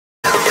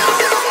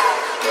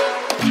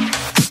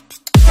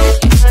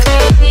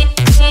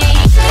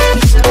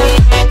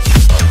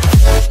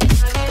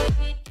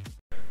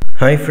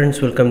Hi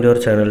friends, welcome to our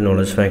channel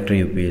Knowledge Factory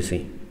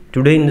UPSC.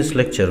 Today in this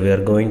lecture we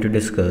are going to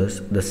discuss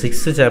the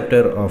 6th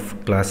chapter of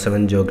Class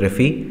 7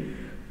 Geography,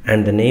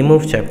 and the name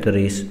of chapter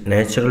is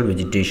Natural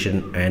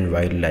Vegetation and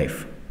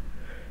Wildlife.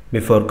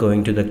 Before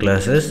going to the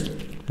classes,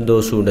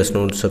 those who does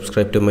not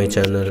subscribe to my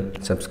channel,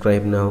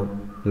 subscribe now,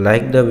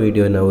 like the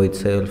video now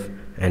itself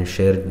and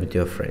share it with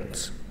your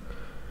friends.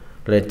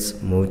 Let's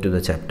move to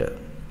the chapter.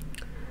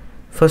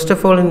 First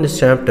of all, in this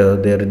chapter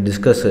there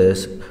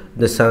discusses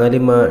the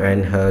Salima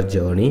and her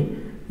journey.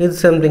 It's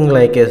something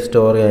like a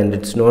story and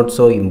it's not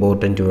so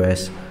important to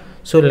us.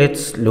 So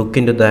let's look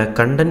into the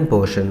content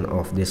portion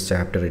of this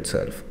chapter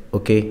itself.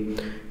 Okay,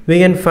 we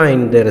can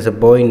find there is a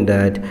point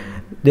that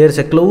there is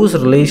a close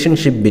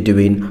relationship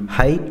between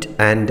height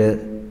and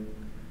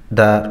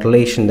the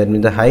relation, that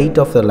means the height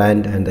of the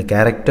land and the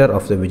character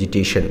of the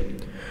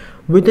vegetation.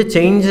 With the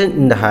change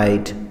in the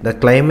height, the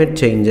climate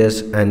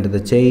changes and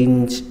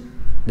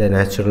the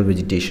natural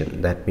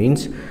vegetation. That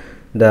means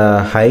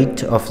the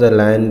height of the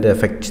land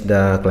affects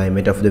the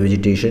climate of the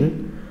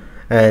vegetation,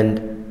 and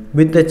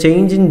with the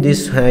change in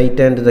this height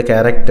and the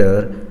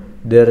character,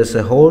 there is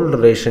a whole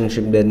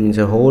relationship, that means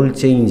a whole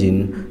change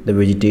in the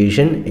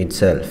vegetation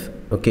itself.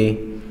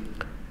 Okay,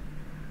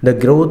 the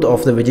growth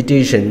of the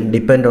vegetation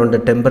depend on the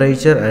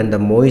temperature and the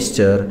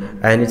moisture,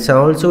 and it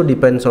also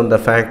depends on the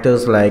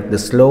factors like the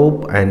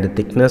slope and the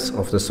thickness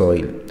of the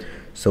soil.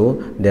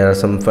 So there are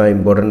some 5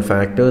 important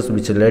factors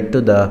which led to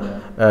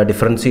the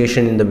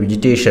differentiation in the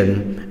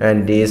vegetation,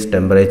 and is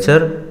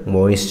temperature,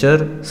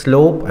 moisture,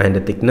 slope and the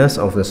thickness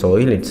of the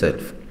soil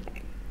itself.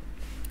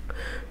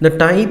 The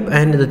type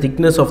and the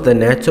thickness of the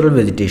natural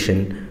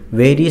vegetation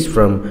varies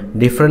from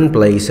different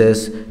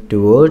places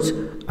towards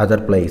other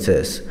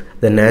places.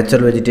 The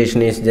natural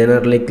vegetation is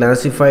generally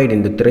classified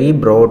into 3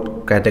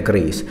 broad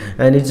categories,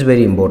 and it's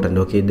very important.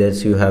 Okay,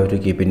 that's you have to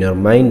keep in your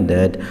mind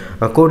that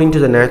according to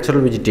the natural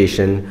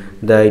vegetation,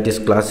 it is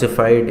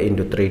classified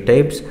into 3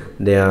 types.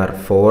 They are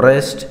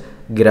forest,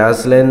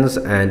 grasslands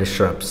and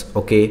shrubs.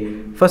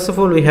 Okay, first of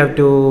all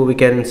we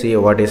can see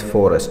what is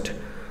forest.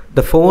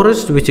 The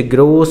forest which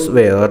grows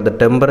where the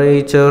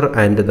temperature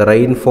and the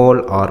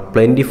rainfall are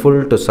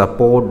plentiful to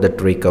support the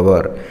tree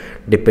cover.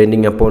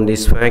 Depending upon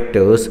these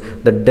factors,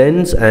 the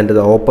dense and the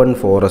open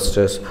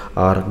forests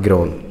are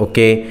grown.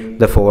 Okay,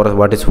 the forest,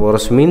 what is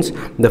forest means?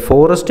 The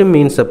forest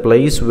means a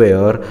place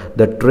where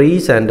the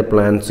trees and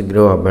plants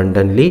grow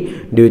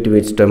abundantly due to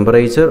its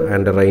temperature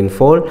and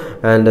rainfall,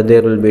 and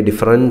there will be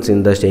difference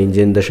in the change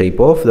in the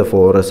shape of the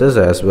forests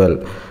as well.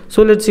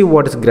 So let's see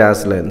what is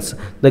grasslands.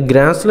 The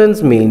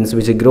grasslands means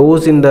which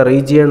grows in the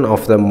region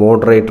of the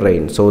moderate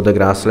rain. So the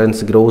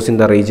grasslands grows in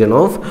the region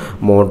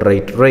of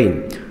moderate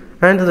rain.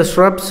 And the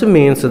shrubs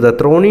means the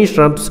thorny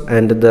shrubs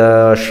and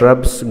the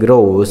shrubs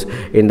grows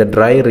in the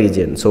dry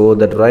region. So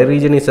the dry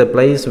region is a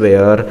place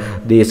where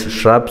these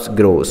shrubs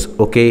grows.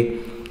 Okay,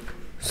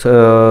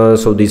 so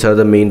these are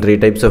the main 3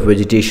 types of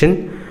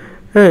vegetation,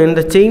 and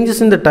the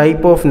changes in the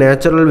type of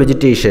natural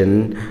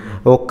vegetation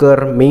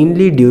occur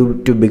mainly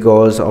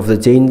because of the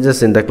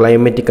changes in the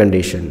climatic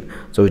condition.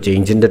 So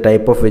change in the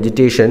type of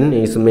vegetation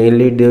is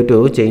mainly due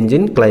to change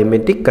in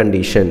climatic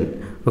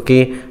condition.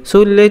 Okay,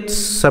 so let's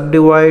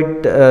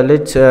subdivide,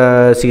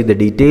 see the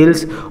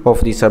details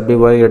of the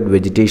subdivided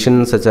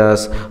vegetation such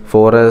as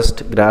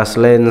forest,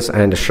 grasslands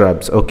and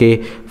shrubs.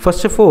 Okay,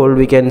 first of all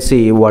we can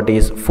see what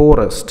is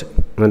forest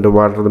and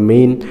what are the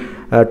main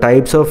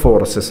types of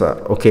forests are.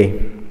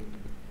 Okay,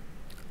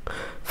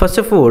 first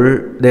of all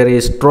there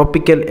is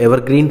tropical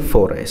evergreen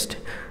forest.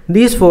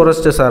 These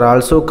forests are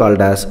also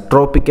called as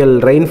tropical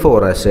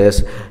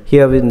rainforests.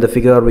 Here in the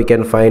figure we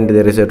can find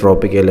there is a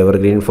tropical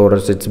evergreen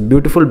forest. It's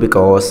beautiful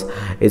because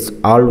it's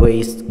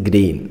always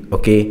green.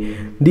 Okay,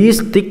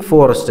 these thick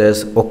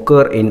forests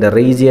occur in the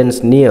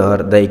regions near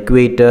the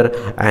equator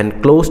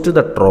and close to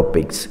the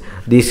tropics.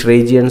 These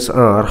regions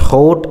are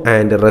hot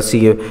and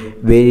receive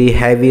very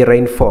heavy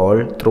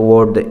rainfall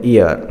throughout the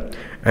year.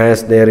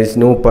 As there is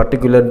no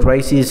particular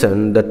dry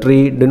season, the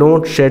tree do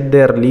not shed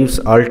their leaves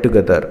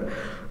altogether.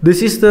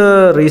 This is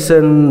the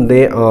reason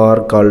they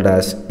are called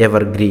as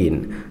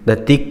evergreen. The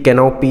thick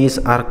canopies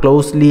are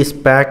closely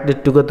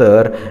packed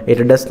together.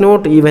 It does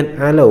not even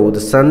allow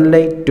the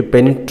sunlight to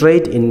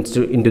penetrate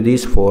into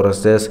these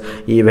forests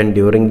even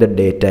during the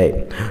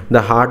daytime.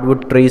 The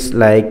hardwood trees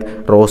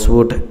like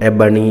rosewood,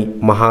 ebony,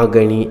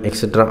 mahogany,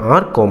 etc.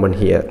 are common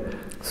here.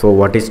 So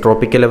what is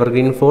tropical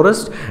evergreen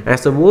forest?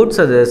 As the word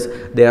suggests,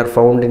 they are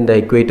found in the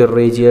equator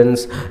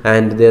regions,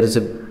 and there is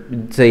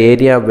it's an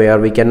area where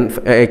we can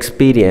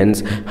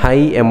experience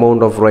high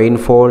amount of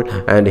rainfall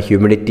and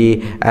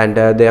humidity, and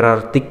there are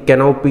thick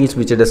canopies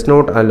which does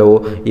not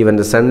allow even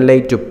the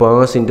sunlight to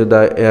pass into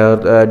the air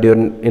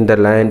in the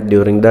land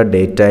during the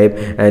daytime,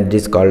 and it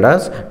is called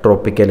as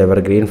tropical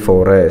evergreen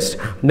forest.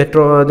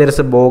 There is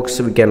a box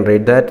we can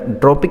read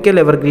that tropical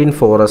evergreen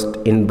forest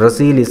in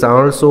Brazil is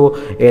also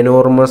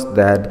enormous,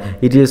 that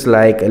it is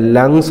like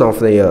lungs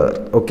of the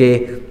earth.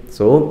 Okay,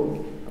 so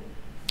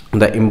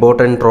the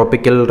important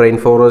tropical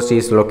rainforest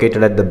is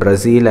located at the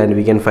Brazil, and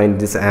we can find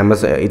this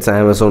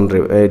Amazon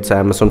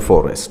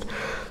forest.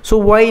 So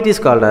why it is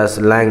called as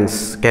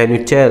lungs? Can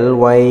you tell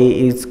why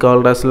it's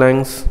called as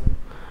lungs?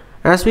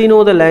 As we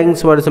know, the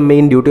lungs, what is the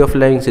main duty of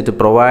lungs? It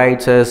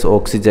provides us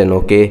oxygen.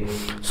 Okay,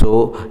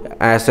 so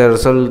as a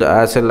result,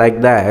 like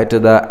that,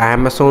 the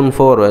Amazon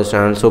forest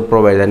also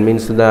provides, that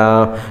means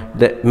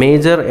the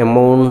major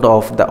amount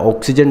of the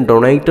oxygen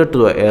donated to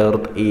the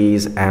earth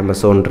is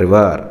Amazon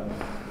river.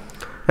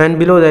 And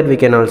below that we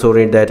can also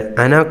read that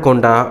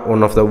anaconda,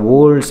 one of the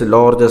world's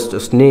largest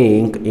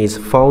snake, is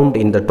found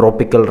in the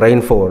tropical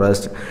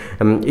rainforest.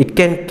 It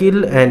can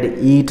kill and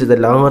eat the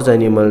large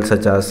animals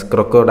such as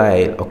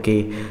crocodile.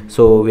 Okay,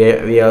 so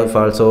we have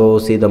also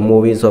see the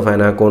movies of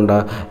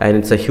anaconda, and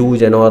it's a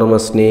huge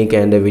enormous snake,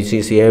 and which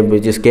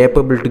is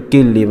capable to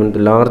kill even the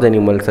large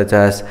animals such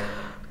as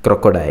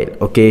crocodile.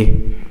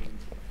 Okay,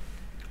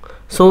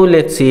 so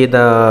let's see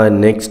the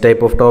next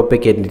type of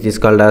topic, and it is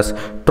called as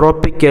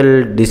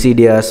tropical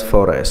deciduous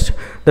forest.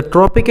 The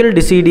tropical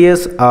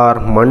deciduous are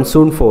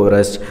monsoon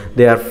forests.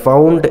 They are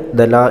found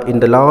in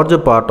the larger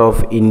part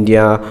of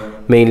India,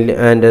 mainly,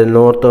 and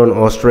northern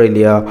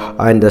Australia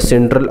and the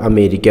Central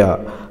America.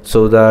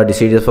 So the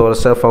deciduous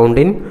forests are found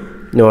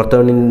in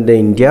northern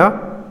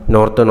India,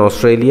 northern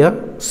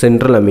Australia,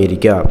 Central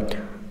America.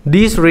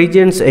 These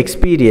regions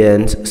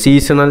experience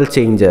seasonal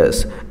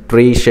changes.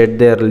 Trees shed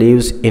their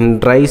leaves in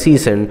dry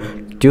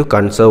season to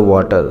conserve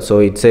water. So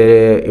it's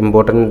a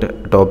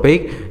important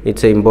topic.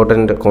 It's an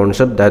important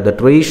concept that the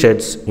tree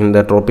sheds in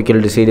the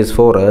tropical deciduous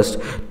forest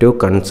to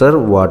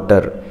conserve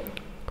water.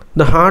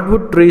 The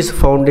hardwood trees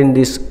found in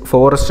these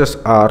forests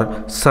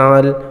are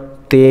sal,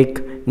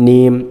 teak,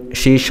 neem,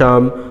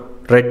 shisham.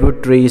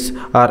 Redwood trees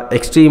are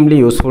extremely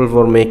useful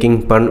for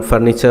making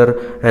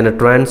furniture and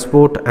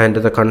transport and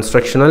the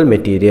constructional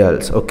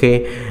materials.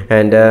 Okay,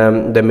 and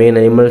the main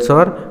animals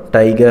are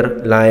tiger,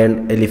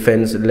 lion,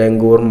 elephants,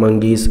 langur,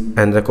 monkeys,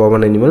 and the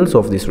common animals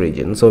of this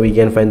region. So we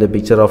can find the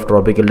picture of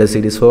tropical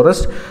deciduous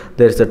forest.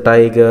 There is a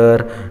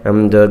tiger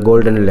and the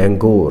golden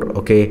langur.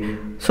 Okay,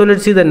 so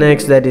let's see the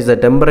next, that is the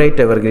temperate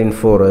evergreen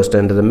forest.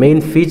 And the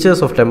main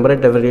features of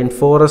temperate evergreen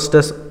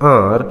forests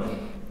are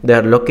they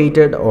are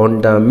located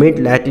on the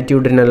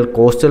mid-latitudinal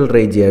coastal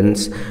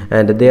regions,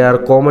 and they are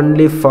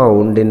commonly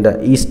found in the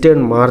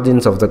eastern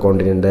margins of the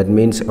continent. That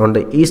means on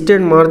the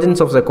eastern margins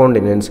of the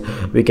continents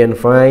we can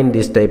find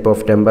this type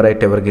of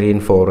temperate evergreen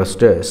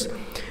forests.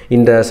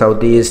 In the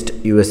southeast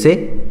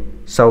USA,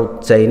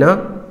 South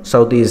China,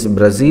 southeast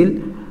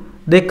Brazil,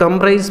 they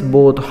comprise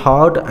both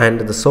hard and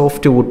the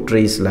softwood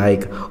trees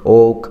like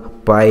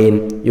oak,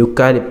 pine,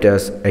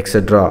 eucalyptus,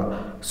 etc.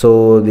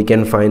 So we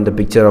can find the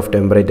picture of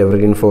temperate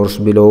evergreen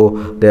forest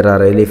below. There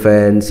are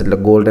elephants,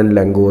 golden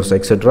langurs,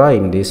 etc.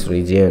 in these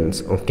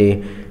regions.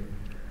 Okay,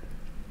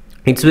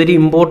 it's very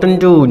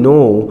important to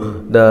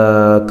know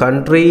the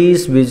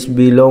countries which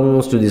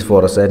belongs to this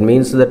forest. That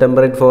means the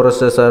temperate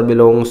forests are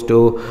belongs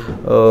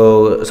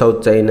to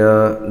South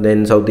China,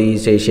 then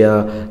Southeast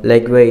Asia.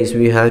 Likewise,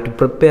 we have to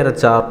prepare a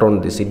chart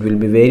on this. It will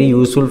be very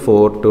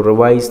useful to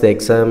revise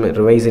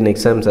in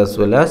exams as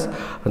well as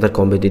other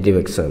competitive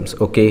exams.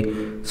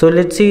 Okay, so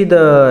let's see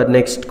the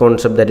next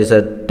concept, that is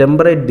a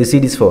temperate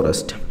deciduous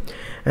forest.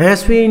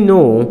 As we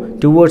know,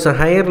 towards a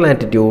higher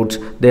latitudes,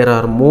 there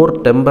are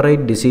more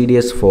temperate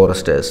deciduous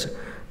forests.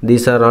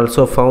 These are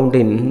also found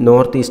in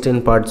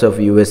northeastern parts of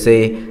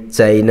USA,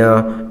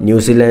 China, New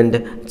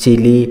Zealand,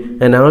 Chile,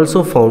 and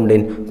also found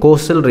in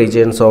coastal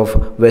regions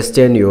of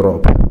Western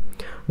Europe.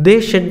 They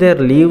shed their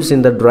leaves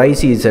in the dry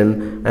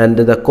season, and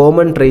the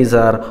common trees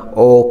are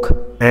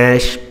oak,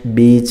 ash,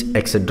 beech,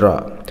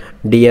 etc.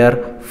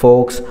 Deer,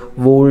 fox,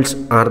 wolves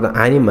are the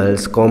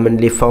animals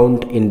commonly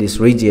found in these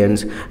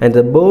regions, and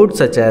the birds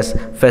such as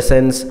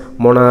pheasants,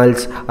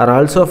 monals are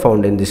also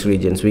found in these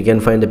regions. We can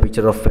find a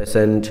picture of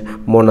pheasant,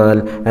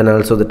 monal, and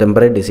also the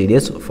temperate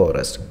deciduous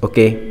forest.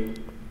 Okay,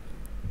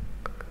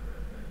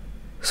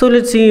 so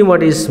let's see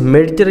what is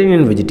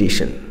Mediterranean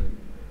vegetation.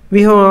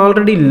 We have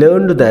already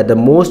learned that the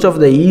most of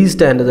the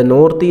east and the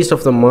northeast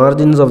of the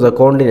margins of the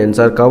continents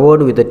are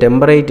covered with the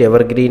temperate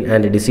evergreen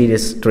and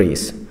deciduous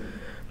trees.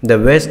 The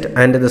west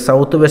and the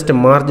southwest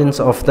margins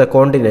of the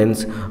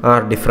continents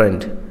are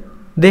different.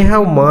 They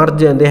have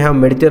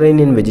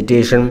Mediterranean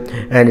vegetation,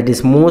 and it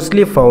is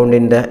mostly found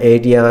in the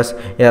areas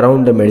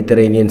around the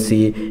Mediterranean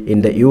Sea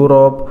in the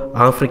Europe,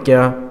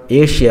 Africa,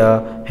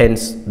 Asia,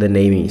 hence the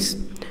names.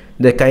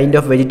 The kind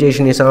of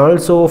vegetation is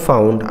also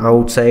found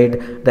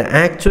outside the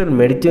actual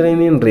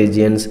Mediterranean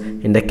regions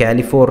in the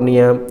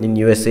California in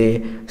USA,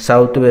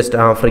 Southwest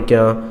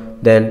Africa,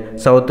 then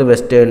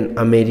Southwestern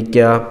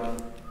America,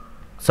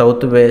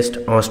 Southwest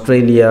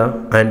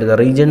Australia, and the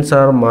regions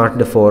are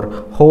marked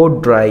for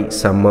hot dry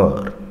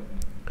summer.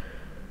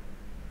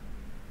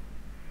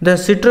 The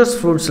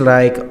citrus fruits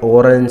like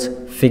orange,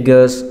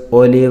 figures,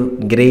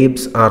 olive,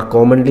 grapes are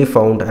commonly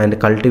found and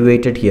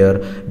cultivated here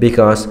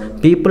because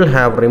people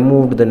have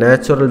removed the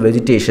natural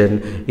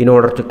vegetation in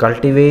order to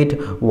cultivate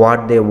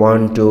what they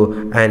want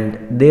to, and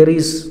there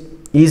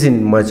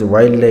isn't much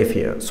wildlife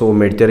here. So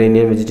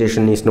Mediterranean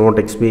vegetation is not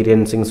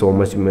experiencing so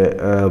much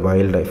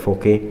wildlife.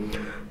 Okay,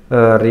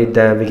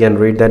 we can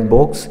read that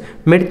box.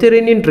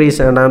 Mediterranean trees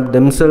adapt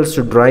themselves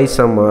to dry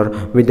summer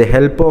with the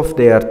help of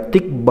their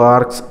thick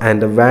barks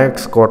and the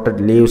wax coated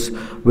leaves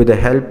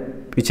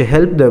which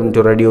help them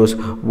to reduce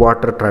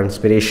water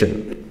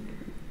transpiration.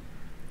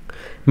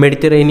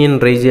 Mediterranean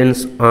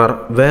regions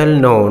are well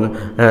known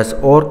as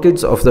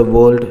orchids of the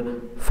world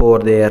for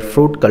their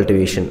fruit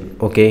cultivation.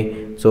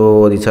 Okay,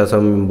 so these are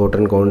some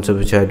important concepts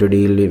which have to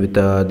deal with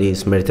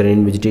this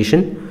Mediterranean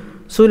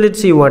vegetation. So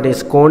let's see what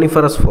is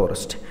coniferous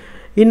forest.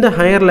 In the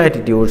higher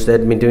latitudes,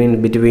 that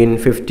between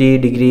 50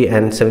 degree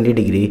and 70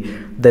 degree,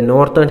 the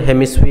northern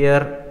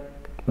hemisphere,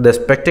 the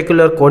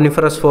spectacular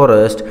coniferous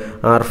forests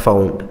are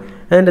found,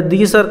 and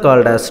these are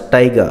called as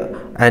taiga.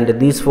 And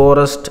these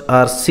forests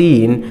are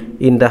seen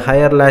in the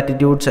higher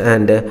latitudes,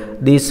 and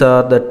these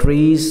are the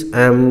trees,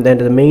 and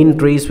the main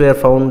trees were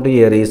found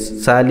here is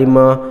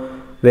Salima,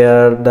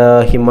 where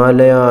the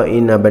Himalaya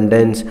in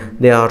abundance.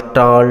 They are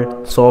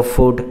tall,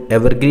 softwood,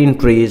 evergreen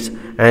trees,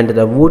 and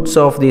the woods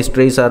of these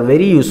trees are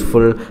very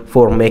useful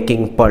for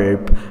making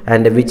pulp,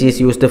 and which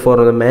is used for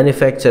the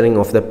manufacturing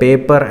of the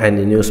paper and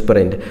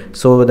newsprint.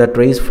 So the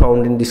trees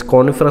found in this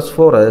coniferous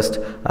forest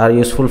are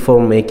useful for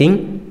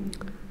making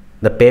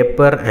the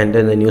paper and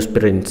the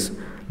newsprints.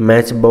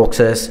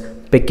 Matchboxes,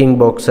 picking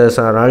boxes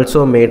are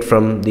also made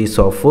from these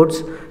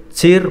softwoods.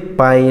 Chir,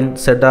 pine,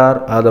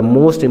 cedar are the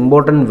most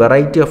important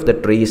variety of the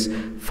trees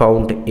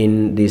found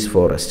in these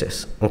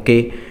forests.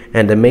 Okay,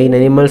 and the main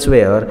animals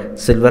were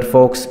silver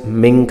fox,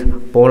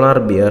 mink,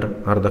 polar bear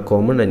are the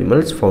common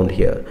animals found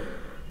here.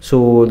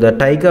 So the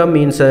taiga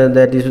means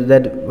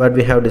that what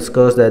we have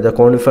discussed, that the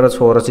coniferous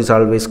forest is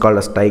always called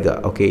as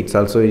taiga. Okay, it's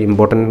also an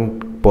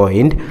important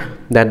point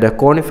that the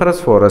coniferous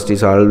forest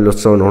is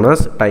also known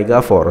as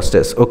taiga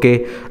forests.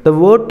 Okay, the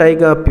word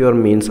taiga pure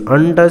means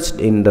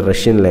untouched in the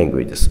Russian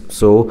languages.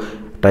 So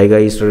taiga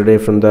is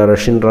derived from the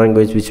Russian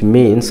language, which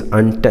means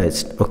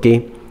untouched.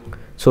 Okay,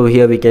 so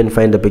here we can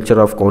find the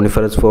picture of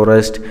coniferous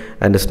forest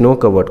and a snow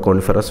covered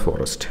coniferous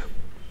forest.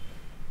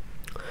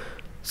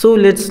 So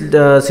let's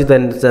see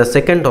the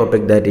second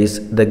topic, that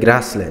is the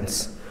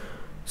grasslands.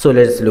 So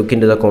let's look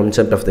into the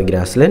concept of the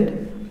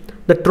grassland.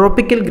 The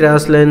tropical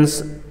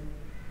grasslands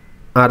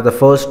are the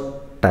first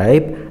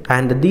type,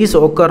 and these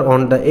occur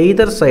on the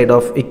either side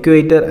of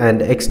equator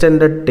and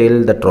extended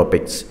till the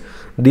tropics.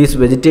 These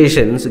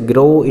vegetations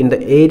grow in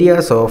the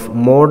areas of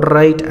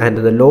moderate and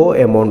the low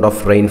amount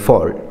of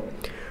rainfall.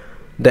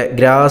 The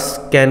grass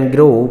can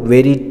grow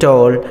very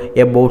tall,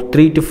 about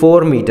 3 to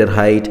 4 meter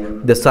height.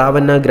 The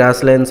savanna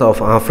grasslands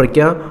of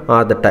Africa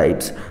are the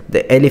types.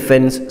 The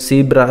elephants,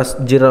 zebras,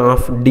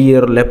 giraffe,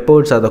 deer,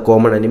 leopards are the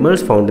common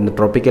animals found in the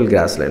tropical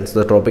grasslands.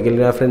 The tropical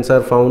grasslands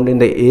are found in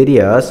the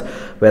areas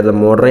where the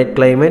moderate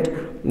climate,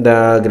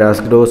 the grass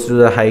grows to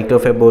the height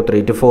of about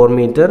 3 to 4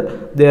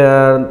 meter.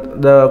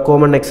 The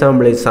common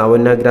example is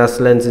savanna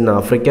grasslands in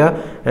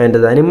Africa, and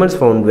the animals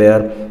found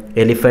were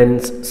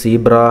elephants,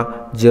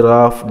 zebra,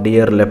 giraffe,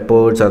 deer,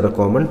 leopards are the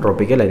common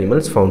tropical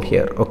animals found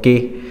here.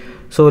 Okay,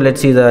 so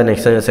let's see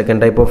the second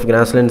type of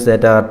grasslands,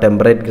 that are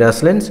temperate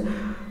grasslands.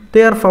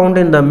 They are found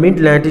in the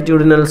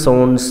mid-latitudinal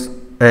zones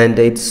and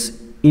its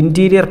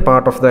interior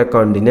part of the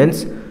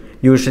continents.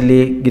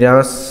 Usually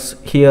grass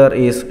here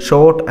is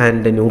short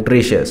and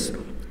nutritious.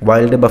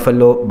 Wild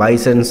buffalo,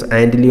 bisons,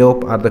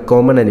 antelope are the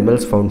common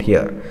animals found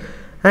here.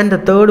 And the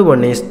third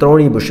one is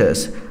thorny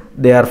bushes.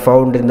 They are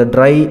found in the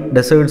dry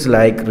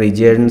deserts-like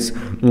regions.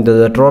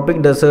 The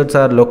tropic deserts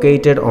are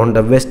located on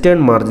the western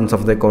margins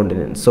of the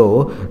continent.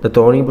 So the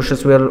thorny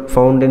bushes were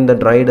found in the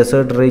dry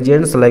desert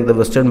regions like the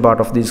western part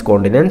of these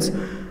continents,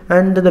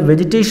 and the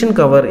vegetation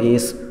cover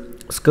is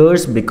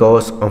scarce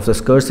because of the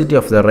scarcity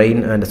of the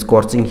rain and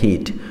scorching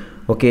heat.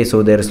 Okay,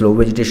 so there is low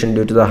vegetation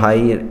due to the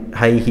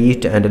high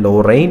heat and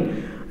low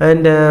rain,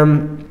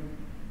 and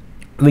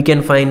we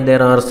can find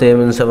there are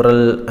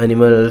several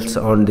animals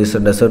on this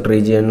desert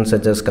region,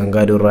 such as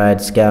kangaroo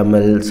rats,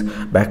 camels,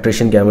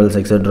 Bactrian camels,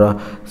 etc.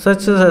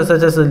 Such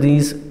as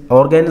these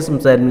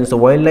organisms, that means the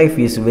wildlife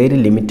is very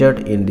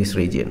limited in these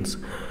regions.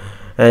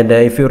 And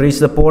if you reach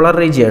the polar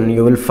region,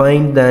 you will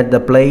find that the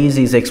place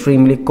is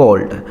extremely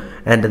cold,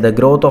 and the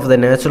growth of the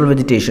natural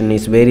vegetation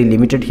is very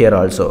limited here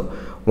also.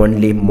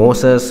 Only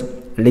mosses,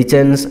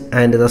 lichens,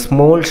 and the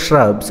small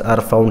shrubs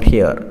are found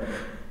here.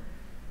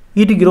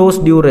 It grows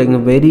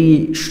during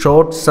very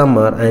short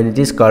summer, and it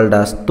is called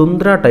as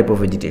tundra type of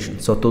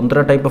vegetation. So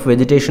tundra type of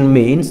vegetation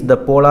means the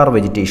polar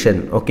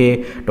vegetation.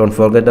 Okay, don't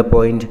forget the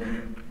point.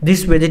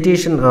 This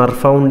vegetation are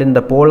found in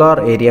the polar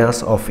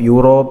areas of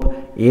Europe,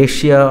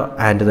 Asia,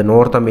 and the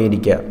North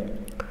America.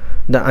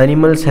 The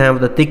animals have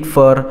the thick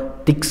fur,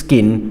 thick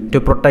skin to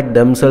protect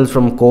themselves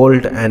from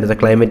cold and the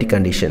climatic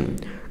condition.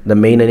 The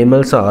main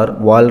animals are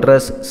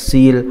walrus,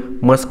 seal,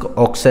 musk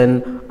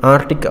oxen,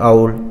 Arctic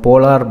owl,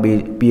 polar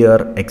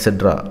bear,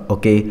 etc.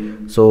 Okay,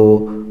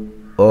 so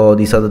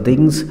these are the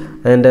things,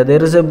 and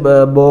there is a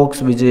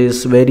box which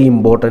is very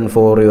important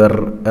for your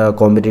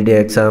competitive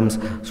exams.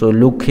 So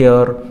look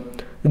here.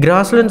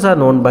 Grasslands are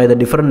known by the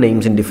different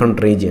names in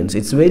different regions.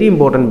 It's very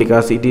important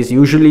because it is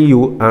usually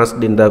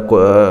asked in the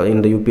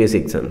UPSC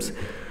exams.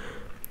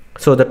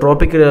 So the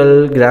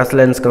tropical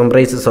grasslands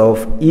comprises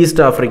of East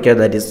Africa,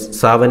 that is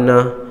savanna,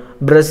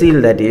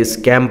 Brazil, that is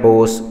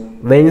campos,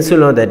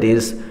 Venezuela, that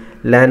is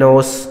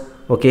llanos.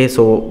 Okay,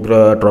 so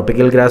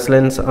tropical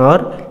grasslands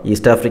are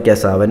East Africa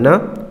savanna,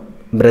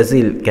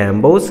 Brazil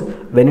campos,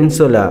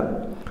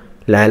 Venezuela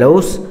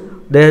llanos.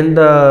 Then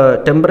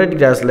the temperate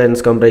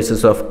grasslands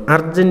comprises of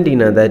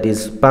Argentina, that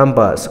is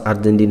pampas,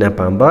 Argentina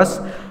pampas,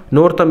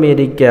 North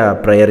America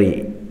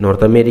prairie,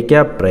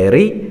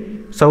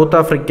 South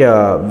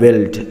Africa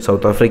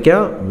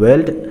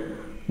veld,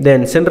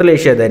 then Central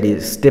Asia, that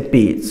is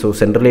steppe, so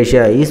Central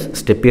Asia is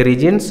steppe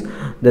regions,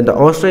 then the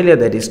Australia,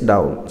 that is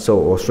down,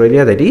 so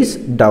Australia, that is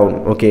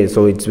down. Okay,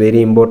 so it's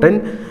very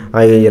important.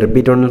 I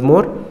repeat once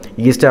more: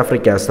 East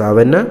Africa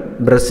savanna,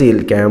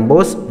 Brazil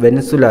campos,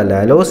 Venezuela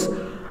llanos,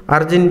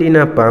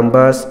 Argentina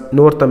pampas,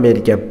 North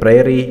America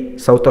prairie,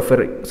 South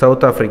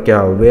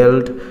Africa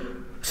veld,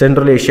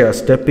 Central Asia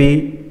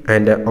steppe,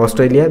 and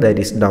Australia, that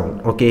is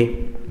down.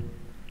 Okay,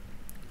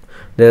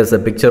 there's a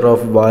picture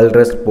of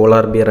walrus,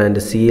 polar bear,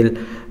 and seal,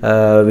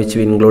 which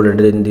we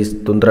included in this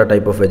tundra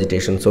type of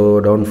vegetation.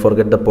 So don't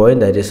forget the point,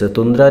 that is a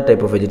tundra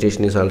type of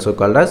vegetation is also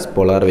called as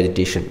polar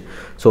vegetation.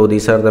 So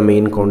these are the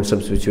main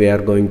concepts which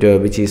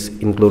is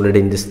included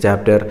in this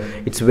chapter.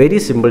 It's very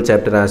simple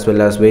chapter as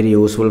well as very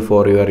useful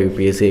for your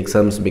UPSC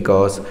exams,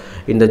 because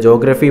in the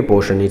geography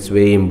portion it's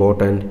very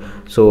important.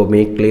 So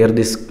make clear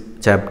this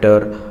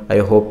chapter. I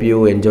hope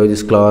you enjoy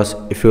this class.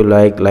 If you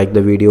like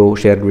the video,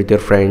 share it with your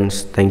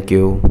friends. Thank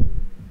you.